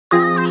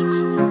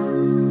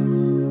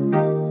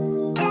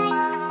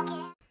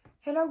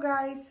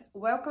guys,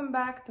 welcome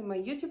back to my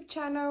YouTube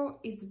channel.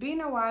 It's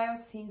been a while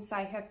since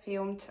I have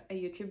filmed a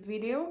YouTube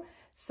video,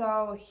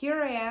 so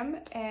here I am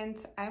and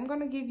I'm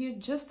gonna give you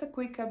just a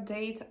quick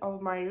update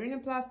of my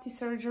rhinoplasty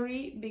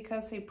surgery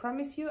because I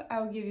promise you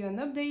I'll give you an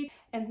update.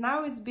 And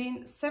now it's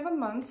been 7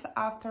 months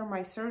after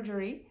my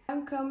surgery.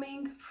 I'm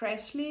coming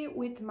freshly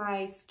with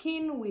my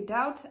skin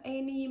without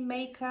any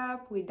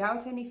makeup,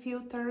 without any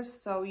filters,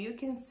 so you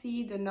can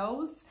see the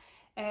nose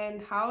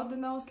and how the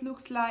nose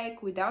looks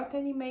like without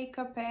any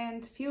makeup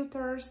and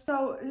filters.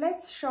 So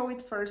let's show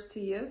it first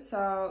to you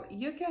so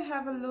you can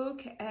have a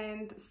look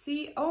and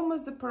see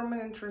almost the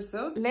permanent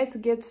result. Let's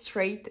get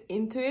straight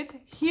into it.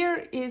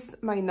 Here is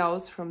my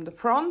nose from the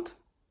front.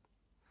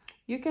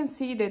 You can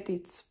see that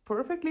it's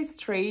perfectly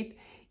straight.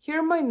 Here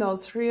are my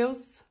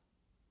nostrils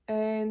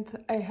and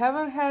I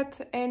haven't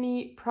had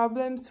any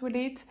problems with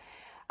it.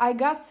 I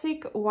got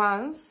sick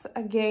once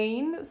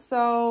again,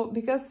 so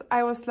because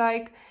I was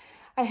like,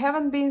 I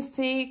haven't been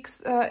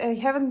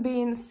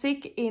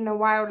sick in a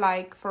while,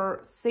 like for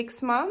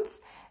 6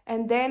 months,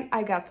 and then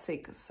I got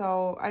sick.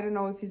 So I don't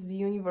know if it's the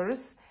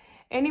universe.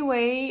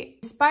 Anyway,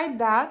 despite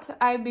that,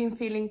 I've been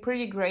feeling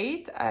pretty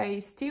great. I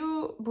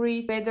still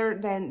breathe better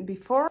than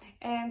before.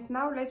 And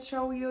now let's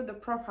show you the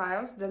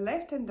profiles, the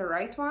left and the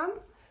right one.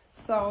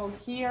 So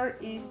here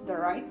is the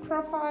right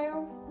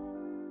profile.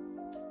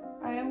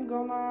 I am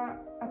gonna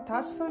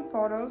attach some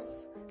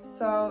photos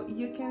so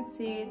you can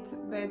see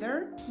it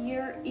better.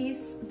 Here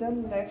is the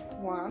left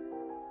one.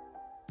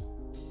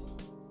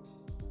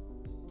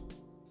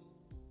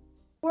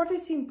 What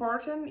is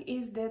important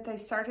is that I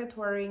started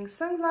wearing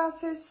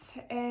sunglasses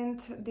and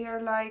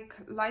they're like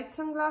light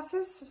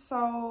sunglasses,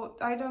 so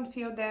I don't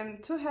feel them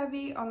too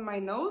heavy on my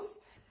nose.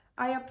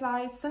 I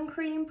apply sun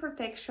cream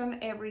protection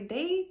every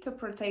day to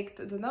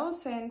protect the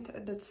nose and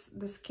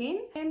the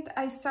skin. And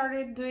I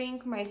started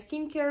doing my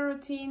skincare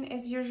routine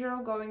as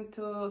usual, going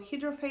to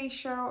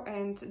hydrofacial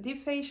and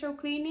deep facial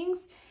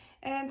cleanings.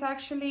 And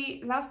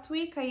actually last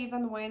week I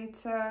even went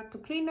to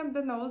clean up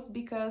the nose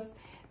because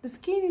the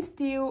skin is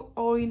still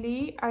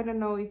oily. I don't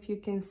know if you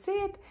can see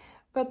it,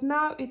 but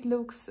now it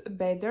looks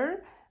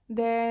better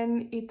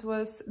than it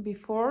was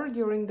before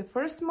during the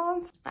first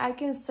months. I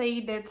can say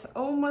that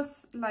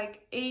almost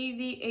like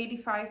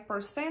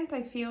 80–85%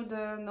 I feel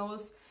the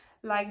nose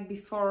like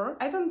before.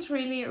 I don't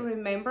really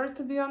remember,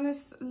 to be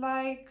honest,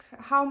 like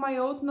how my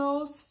old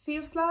nose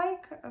felt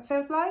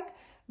like,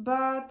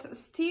 but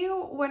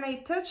still when I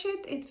touch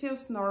it, it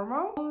feels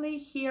normal. Only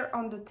here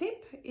on the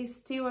tip is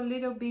still a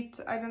little bit,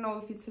 I don't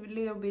know if it's a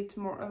little bit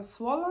more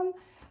swollen,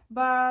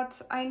 but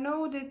I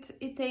know that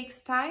it takes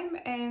time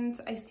and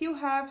I still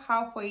have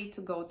halfway to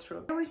go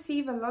through. I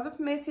receive a lot of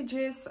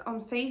messages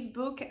on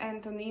Facebook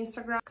and on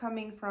Instagram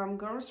coming from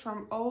girls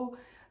from all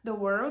the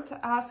world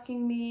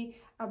asking me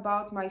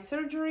about my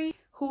surgery,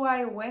 who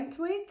I went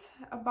with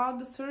about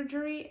the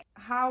surgery,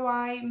 how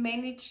I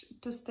managed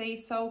to stay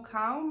so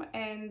calm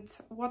and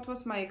what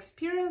was my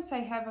experience. I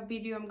have a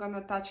video I'm gonna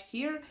attach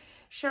here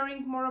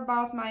sharing more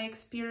about my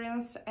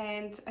experience.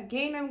 And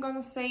again, I'm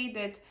gonna say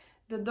that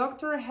the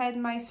doctor I had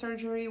my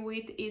surgery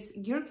with is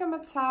Görkem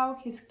Atsal.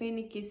 His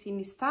clinic is in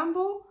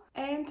Istanbul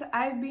and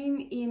I've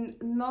been in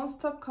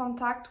non-stop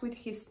contact with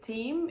his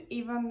team.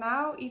 Even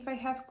now, if I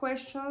have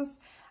questions,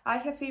 I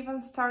have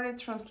even started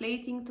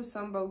translating to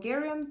some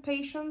Bulgarian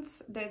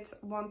patients that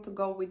want to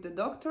go with the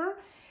doctor.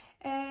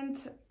 And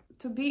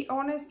to be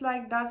honest,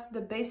 like that's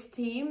the best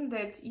team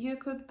that you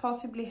could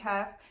possibly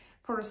have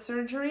for a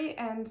surgery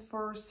and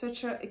for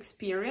such an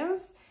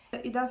experience.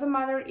 It doesn't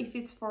matter if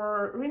it's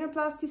for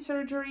rhinoplasty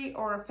surgery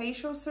or a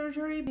facial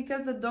surgery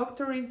because the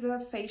doctor is a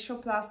facial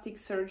plastic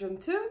surgeon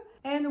too.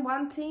 And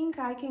one thing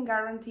I can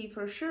guarantee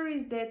for sure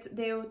is that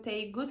they will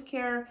take good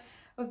care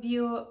of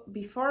you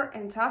before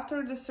and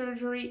after the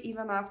surgery,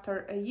 even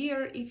after a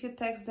year if you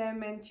text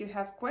them and you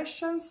have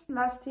questions.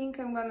 Last thing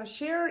I'm gonna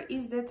share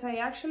is that I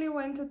actually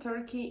went to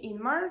Turkey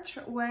in March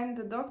when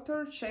the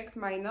doctor checked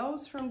my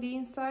nose from the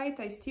inside.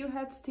 I still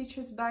had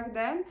stitches back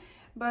then,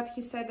 but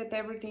he said that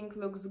everything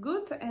looks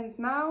good, and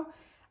now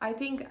I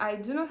think I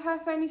do not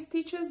have any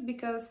stitches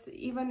because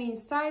even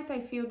inside I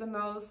feel the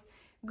nose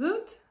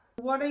good.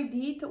 What I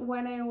did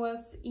when I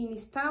was in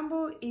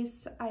Istanbul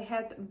is I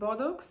had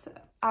Botox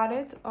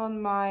added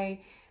on my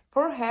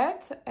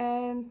forehead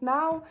and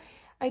now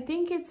I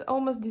think it's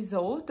almost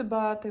dissolved,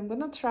 but I'm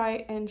gonna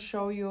try and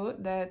show you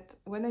that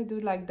when I do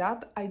like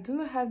that, I do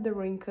not have the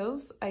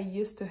wrinkles I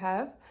used to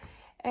have,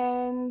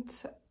 and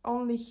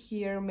only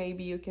here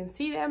maybe you can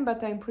see them,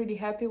 but I'm pretty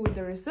happy with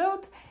the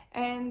result.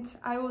 And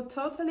I will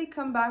totally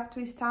come back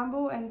to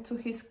Istanbul and to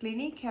his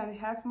clinic and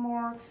have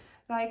more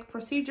like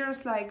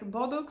procedures like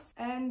Botox.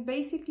 And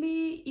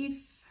basically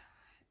if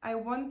I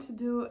want to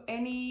do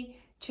any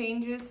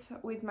changes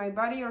with my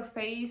body or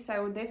face, I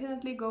will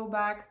definitely go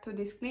back to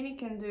this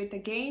clinic and do it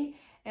again.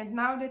 And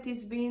now that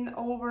it's been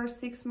over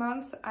 6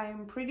 months,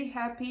 I'm pretty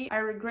happy. I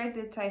regret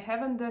that I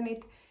haven't done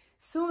it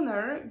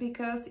sooner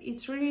because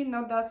it's really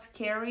not that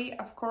scary.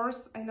 Of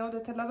course, I know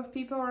that a lot of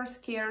people are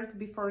scared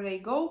before they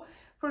go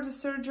for the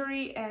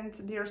surgery and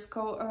they're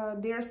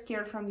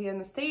scared from the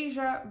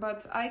anesthesia,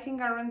 but I can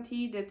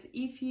guarantee that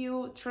if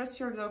you trust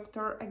your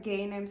doctor,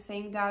 again, I'm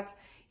saying that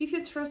if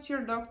you trust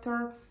your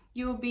doctor,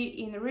 you'll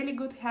be in really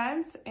good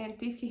hands, and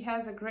if he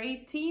has a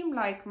great team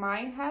like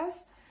mine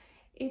has,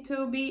 it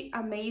will be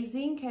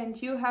amazing and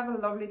you have a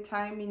lovely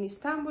time in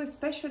Istanbul,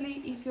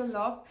 especially if you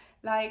love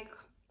like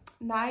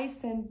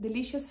nice and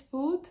delicious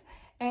food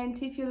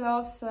and if you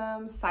love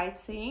some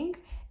sightseeing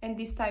and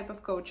this type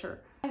of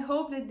culture. I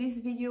hope that this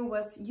video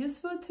was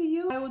useful to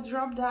you. I will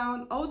drop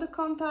down all the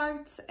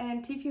contacts,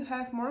 and if you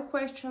have more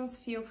questions,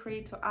 feel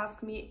free to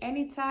ask me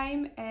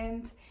anytime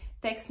and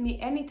text me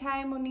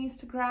anytime on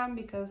Instagram,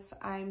 because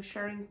I'm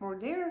sharing more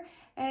there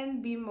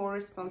and be more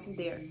responsive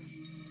there.